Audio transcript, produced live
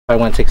I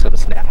want to take some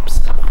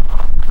snaps.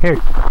 Here,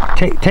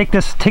 take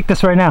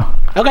this right now.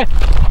 Okay.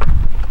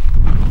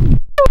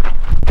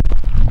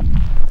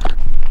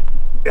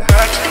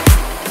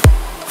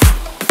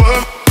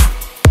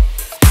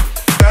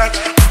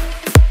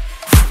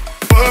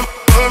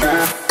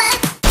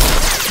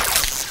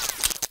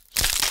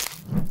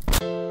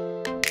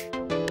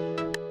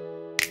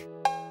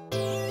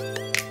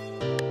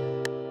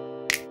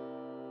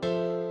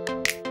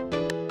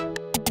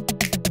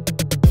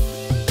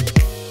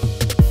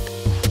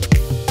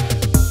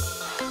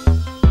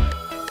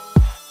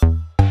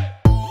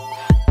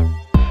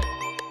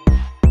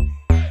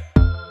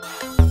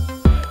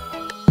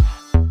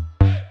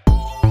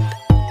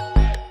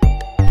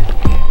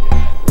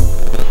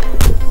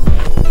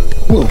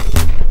 Whoa.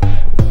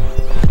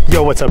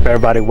 Yo, what's up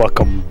everybody?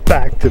 Welcome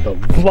back to the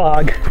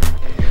vlog.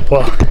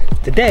 Well,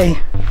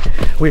 today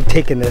we've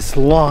taken this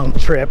long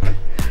trip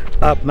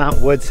up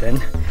Mount Woodson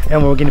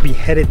and we're gonna be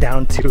headed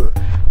down to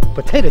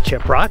Potato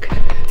Chip Rock.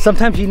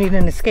 Sometimes you need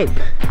an escape,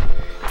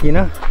 you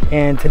know?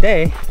 And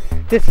today,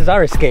 this is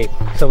our escape.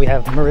 So we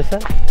have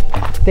Marissa,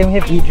 then we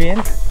have Adrian.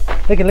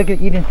 Look at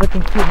Adrian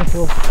looking cute with his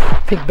little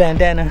pink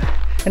bandana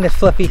and his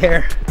fluffy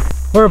hair.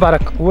 We're about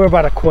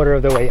a quarter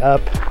of the way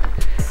up.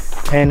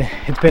 And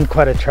it's been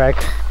quite a trek.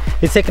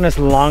 It's taken us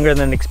longer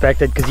than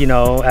expected because, you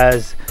know,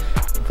 as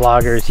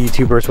vloggers,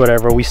 YouTubers,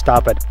 whatever, we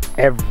stop at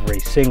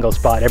every single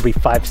spot, every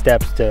 5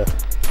 steps to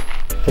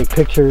take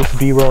pictures,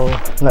 B-roll.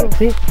 Look,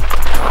 see?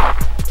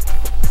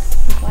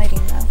 Lighting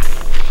though.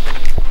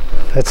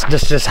 That's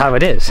just how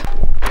it is.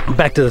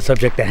 Back to the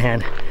subject at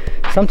hand.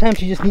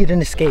 Sometimes you just need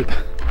an escape.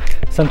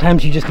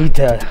 Sometimes you just need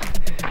to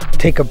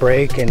take a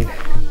break and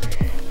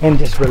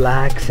just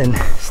relax and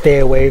stay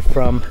away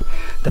from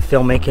the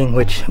filmmaking,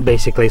 which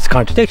basically is a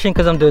contradiction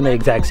because I'm doing the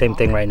exact same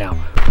thing right now.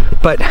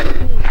 But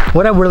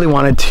what I really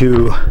wanted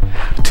to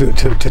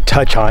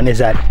touch on is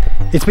that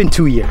it's been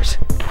 2 years.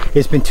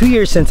 It's been 2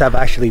 years since I've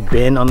actually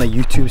been on the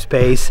YouTube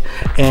space,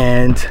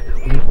 and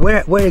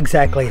where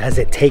exactly has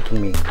it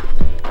taken me?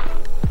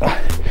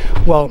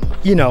 Well,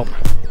 you know,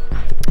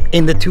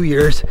 in the 2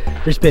 years,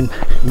 there's been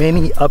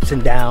many ups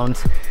and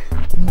downs,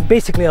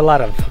 basically a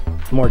lot of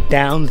more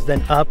downs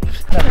than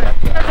ups.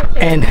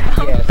 And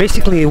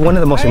basically one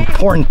of the most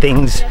important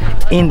things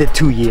in the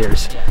 2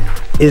 years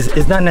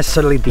is not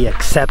necessarily the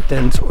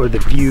acceptance or the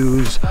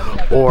views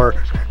or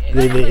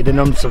the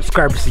number of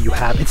subscribers that you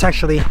have. It's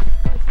actually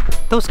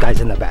those guys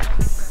in the back,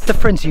 the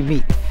friends you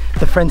meet,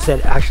 the friends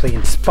that actually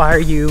inspire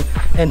you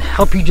and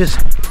help you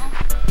just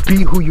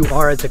be who you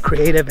are as a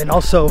creative, and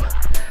also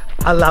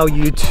allow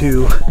you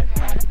to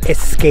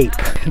escape.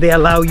 They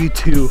allow you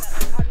to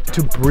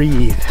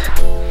breathe.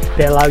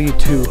 They allow you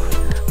to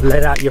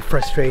let out your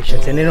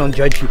frustrations, and they don't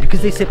judge you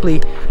because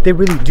they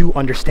really do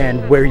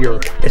understand where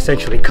you're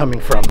essentially coming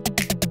from.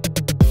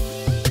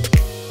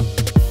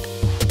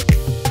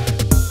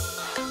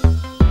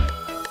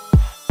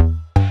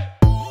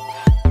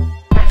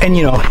 And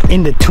you know,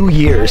 in the 2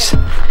 years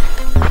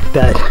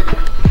that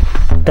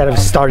I've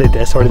started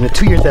this, or in the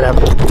 2 years that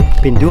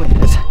I've been doing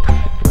this,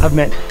 I've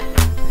met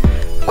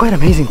quite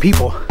amazing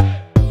people.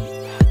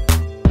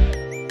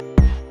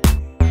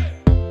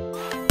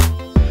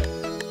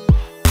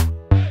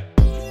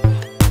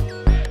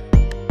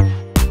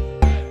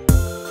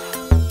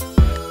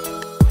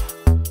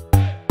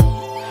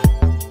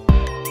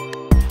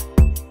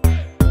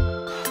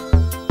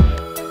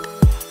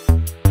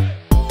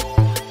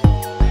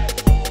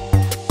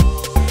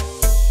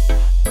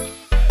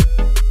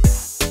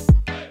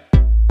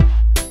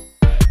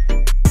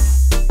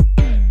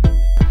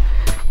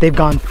 They've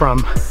gone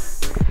from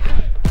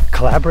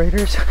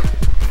collaborators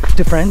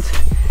to friends,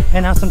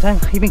 and now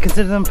sometimes even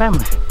consider them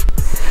family.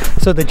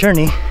 So the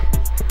journey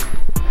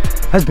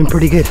has been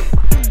pretty good.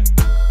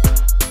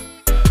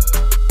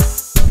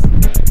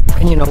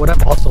 And you know what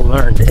I've also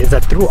learned is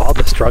that through all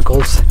the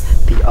struggles,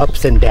 the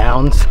ups and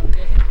downs,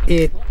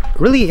 it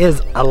really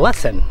is a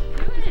lesson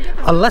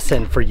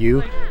for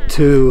you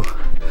to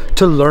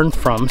learn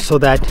from, so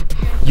that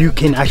you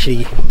can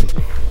actually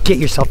get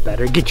yourself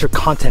better, get your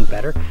content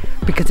better.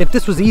 Because if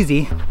this was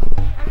easy,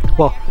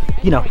 well,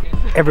 you know,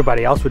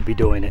 everybody else would be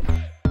doing it.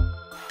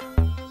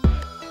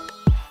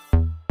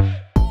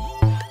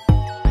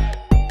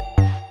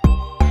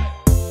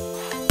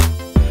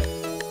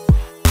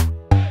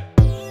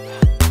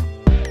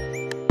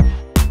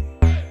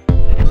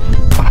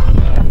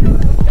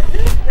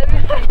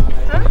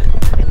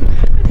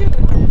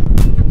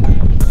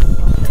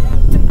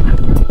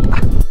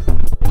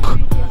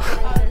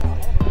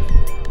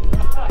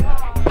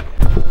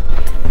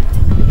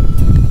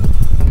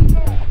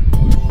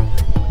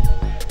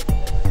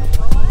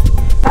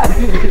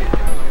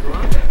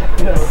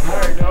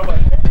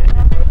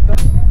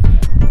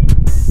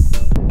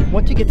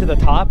 Once you get to the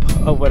top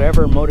of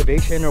whatever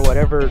motivation or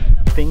whatever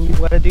thing you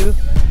want to do,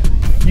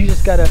 you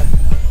just gotta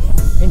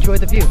enjoy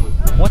the view.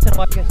 Once in a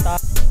while you gotta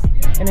stop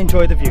and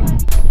enjoy the view.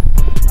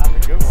 That's a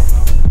good one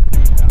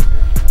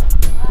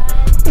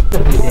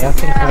though. I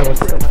think I was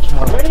so much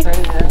more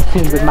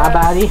tuned with my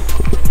body.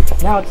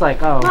 Now it's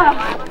like, oh,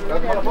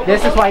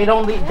 this is why you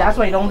don't leave. That's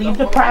why you don't leave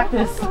the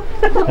practice.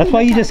 That's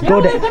why you just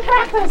go to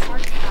practice.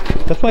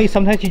 That's why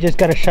sometimes you just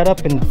gotta shut up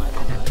and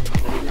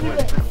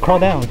crawl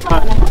down.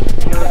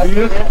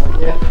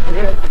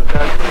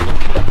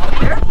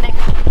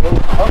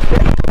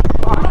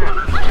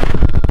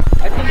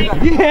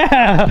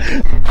 Yeah!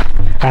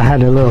 I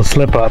had a little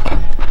slip up,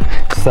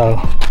 so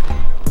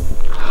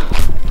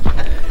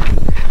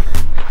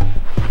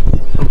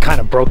I'm kind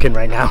of broken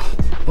right now.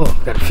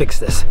 Oh, gotta fix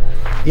this.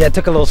 Yeah, I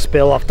took a little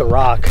spill off the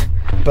rock,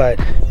 but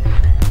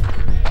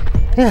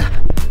yeah,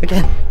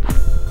 again,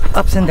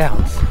 ups and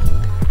downs.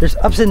 There's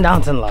ups and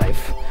downs in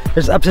life.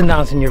 There's ups and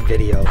downs in your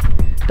video.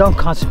 Don't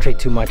concentrate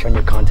too much on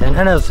your content.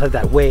 I know I've said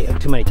that way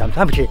too many times.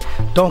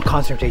 Don't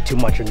concentrate too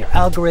much on your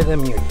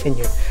algorithm and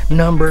your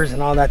numbers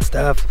and all that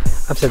stuff.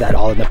 I've said that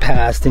all in the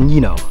past, and you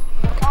know,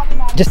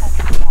 just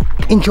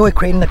enjoy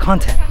creating the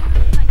content.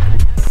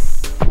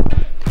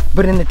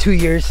 But in the 2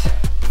 years,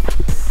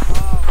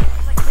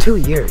 2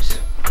 years,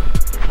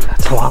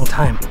 that's a long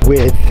time.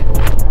 With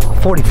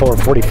 44 or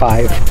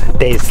 45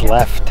 days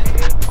left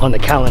on the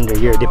calendar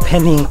year,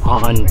 depending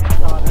on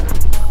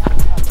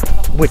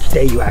which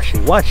day you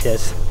actually watch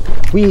this,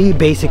 we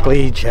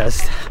basically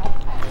just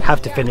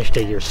have to finish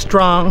the year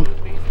strong,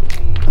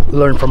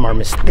 learn from our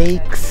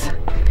mistakes,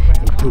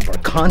 improve our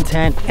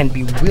content, and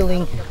be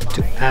willing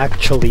to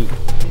actually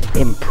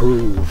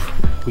improve.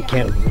 We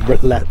can't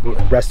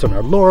rest on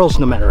our laurels,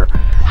 no matter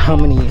how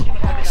many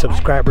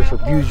subscribers or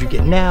views you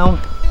get now.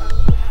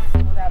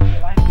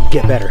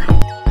 Get better.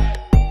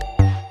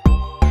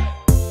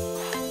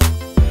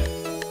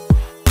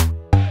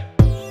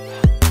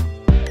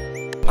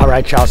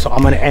 Alright y'all, so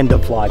I'm gonna end the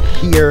vlog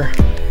here.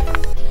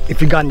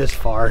 If you've gotten this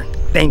far,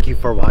 thank you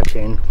for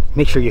watching.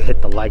 Make sure you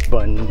hit the like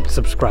button,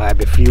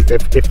 subscribe if you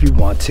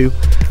want to.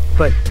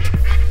 But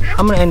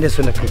I'm gonna end this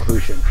with a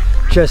conclusion.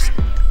 Just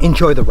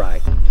enjoy the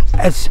ride.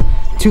 As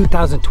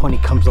 2020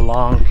 comes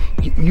along,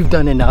 you've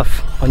done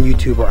enough on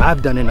YouTube, or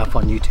I've done enough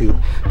on YouTube,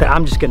 that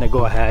I'm just gonna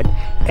go ahead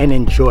and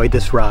enjoy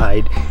this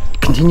ride,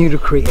 continue to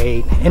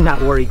create, and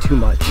not worry too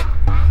much.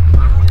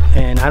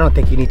 And I don't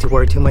think you need to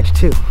worry too much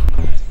too.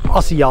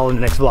 I'll see y'all in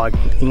the next vlog.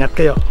 Ingat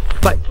kayo.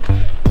 Bye.